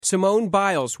Simone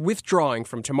Biles withdrawing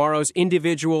from tomorrow's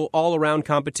individual all-around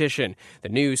competition. The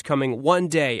news coming one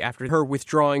day after her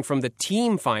withdrawing from the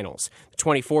team finals. The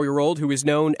 24-year-old, who is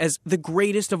known as the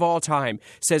greatest of all time,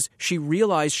 says she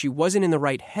realized she wasn't in the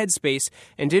right headspace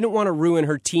and didn't want to ruin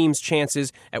her team's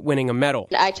chances at winning a medal.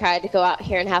 I tried to go out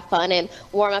here and have fun and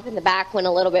warm up in the back, went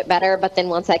a little bit better, but then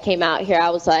once I came out here,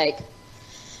 I was like,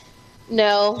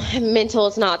 no, mental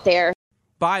is not there.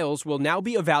 Biles will now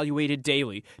be evaluated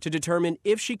daily to determine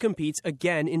if she competes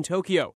again in Tokyo.